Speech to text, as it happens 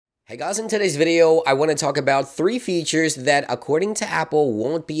Hey guys, in today's video, I want to talk about 3 features that, according to Apple,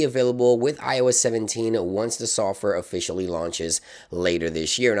 won't be available with iOS 17 once the software officially launches later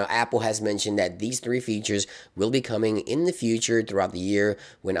this year. Now, Apple has mentioned that these 3 features will be coming in the future throughout the year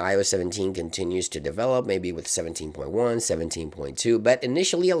when iOS 17 continues to develop, maybe with 17.1, 17.2. But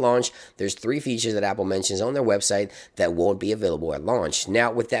initially at launch, there's 3 features that Apple mentions on their website that won't be available at launch.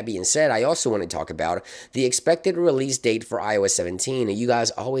 Now, with that being said, I also want to talk about the expected release date for iOS 17. You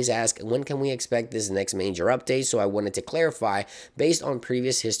guys always ask, when can we expect this next major update? So I wanted to clarify, based on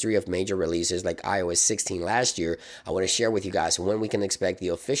previous history of major releases like iOS 16 last year, I want to share with you guys when we can expect the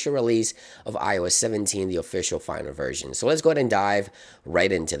official release of iOS 17, the official final version. So let's go ahead and dive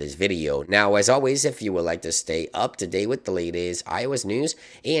right into this video. Now, as always, if you would like to stay up to date with the latest iOS news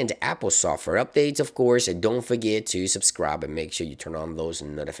and Apple software updates, of course, don't forget to subscribe and make sure you turn on those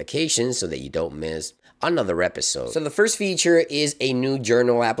notifications so that you don't miss another episode. So the first feature is a new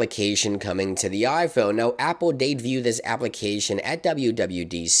journal application coming to the iPhone. Now, Apple debuted this application at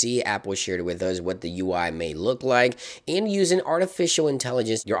WWDC. Apple shared with us what the UI may look like, and using artificial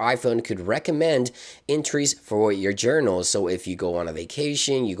intelligence, your iPhone could recommend entries for your journal. So if you go on a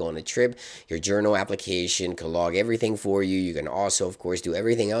vacation, you go on a trip, your journal application can log everything for you. You can also, of course, do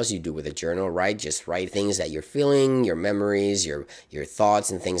everything else you do with a journal, right? Just write things that you're feeling, your memories, your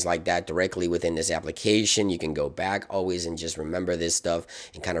thoughts and things like that directly within this application. You can go back always and just remember this stuff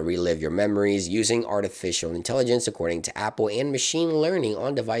and kind of relive your memories using artificial intelligence. According to Apple and machine learning,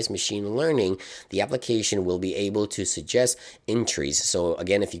 on-device machine learning, the application will be able to suggest entries. So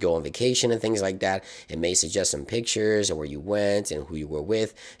again, if you go on vacation and things like that, it may suggest some pictures and where you went and who you were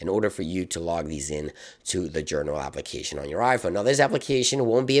with in order for you to log these in to the journal application on your iPhone. Now, this application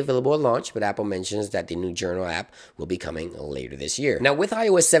won't be available at launch, but Apple mentions that the new journal app will be coming later this year. Now, with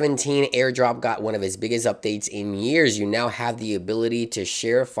iOS 17, AirDrop got one of its biggest updates in years. You now have the ability to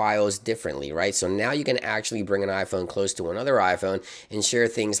share files differently, right? So now you can actually bring an iPhone close to another iPhone and share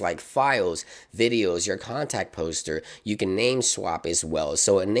things like files, videos, your contact poster. You can name swap as well.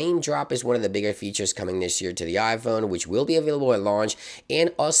 So a name drop is one of the bigger features coming this year to the iPhone, which will be available at launch.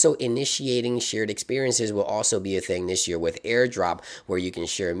 And also initiating shared experiences will also be a thing this year with AirDrop, where you can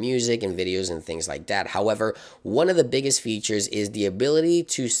share music and videos and things like that. However, one of the biggest features is the ability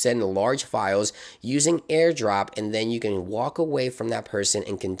to send large files using AirDrop, and then you can walk away from that person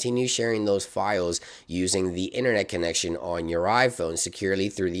and continue sharing those files using the internet connection on your iPhone. Securely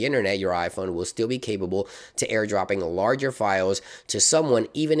through the internet, your iPhone will still be capable to airdropping larger files to someone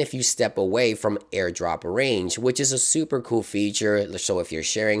even if you step away from AirDrop range, which is a super cool feature. So if you're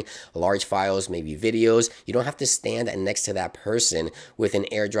sharing large files, maybe videos, you don't have to stand next to that person with an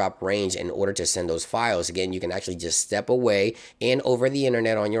AirDrop range in order to send those files. Again, you can actually just step away, and over the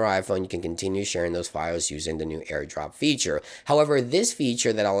internet on your iPhone, you can continue sharing those files using the new AirDrop feature. However, this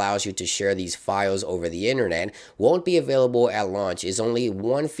feature that allows you to share these files over the internet won't be available at launch. Is only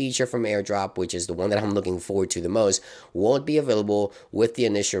one feature from AirDrop, which is the one that I'm looking forward to the most, won't be available with the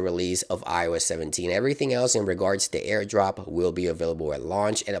initial release of iOS 17. Everything else in regards to AirDrop will be available at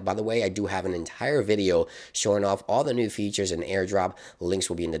launch. And by the way, I do have an entire video showing off all the new features in AirDrop. Links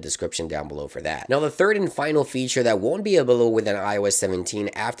will be in the description down below for that. Now, the third and final feature that won't be available within iOS 17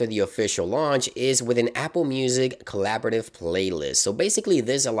 after the official launch is within Apple Music collaborative playlist. So basically,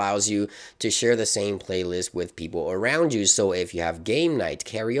 this allows you to share the same playlist with people around you. So if you have game night,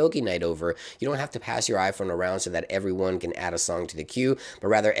 karaoke night over, you don't have to pass your iPhone around so that everyone can add a song to the queue, but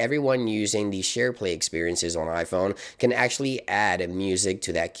rather everyone using the share play experiences on iPhone can actually add music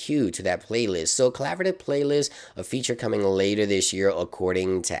to that queue, to that playlist. So collaborative playlist, a feature coming later this year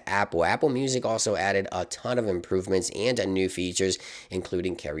according to Apple. Apple Music also added a ton of improvements and new features,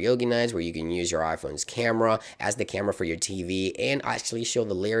 including karaoke nights where you can use your iPhone's camera as the camera for your TV and actually show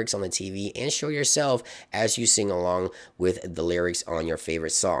the lyrics on the TV and show yourself as you sing along with the lyrics on your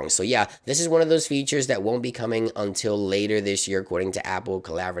favorite song. So yeah, this is one of those features that won't be coming until later this year according to Apple,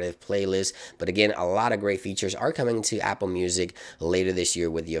 collaborative playlist. But again, a lot of great features are coming to Apple Music later this year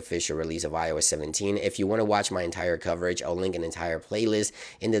with the official release of iOS 17. If you want to watch my entire coverage, I'll link an entire playlist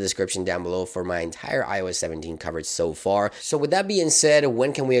in the description down below for my entire iOS 17 coverage so far. So with that being said,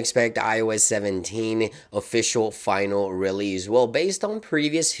 when can we expect iOS 17 official final release? Well, based on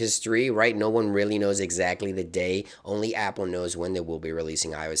previous history, right, no one really knows exactly the day. Only Apple knows when they will be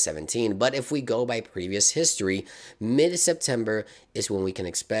releasing iOS 17. But if we go by previous history, mid-September is when we can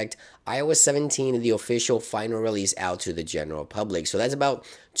expect iOS 17, the official final release out to the general public. So that's about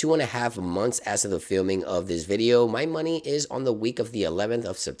 2.5 months as of the filming of this video. My money is on the week of the 11th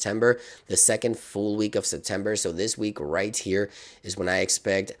of September, the second full week of September. So this week right here is when I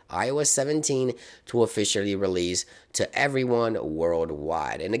expect iOS 17 to officially release to everyone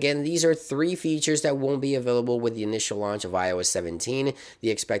worldwide. And again, these are 3 features that won't be available with the initial launch of iOS 17. The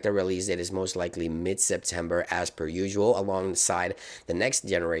expected release date is most likely mid-September as per usual, alongside the next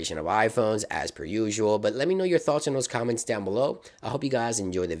generation of iPhones as per usual. But let me know your thoughts in those comments down below. I hope you guys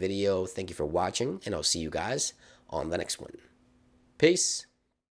enjoyed the video. Thank you for watching, and I'll see you guys on the next one. Peace.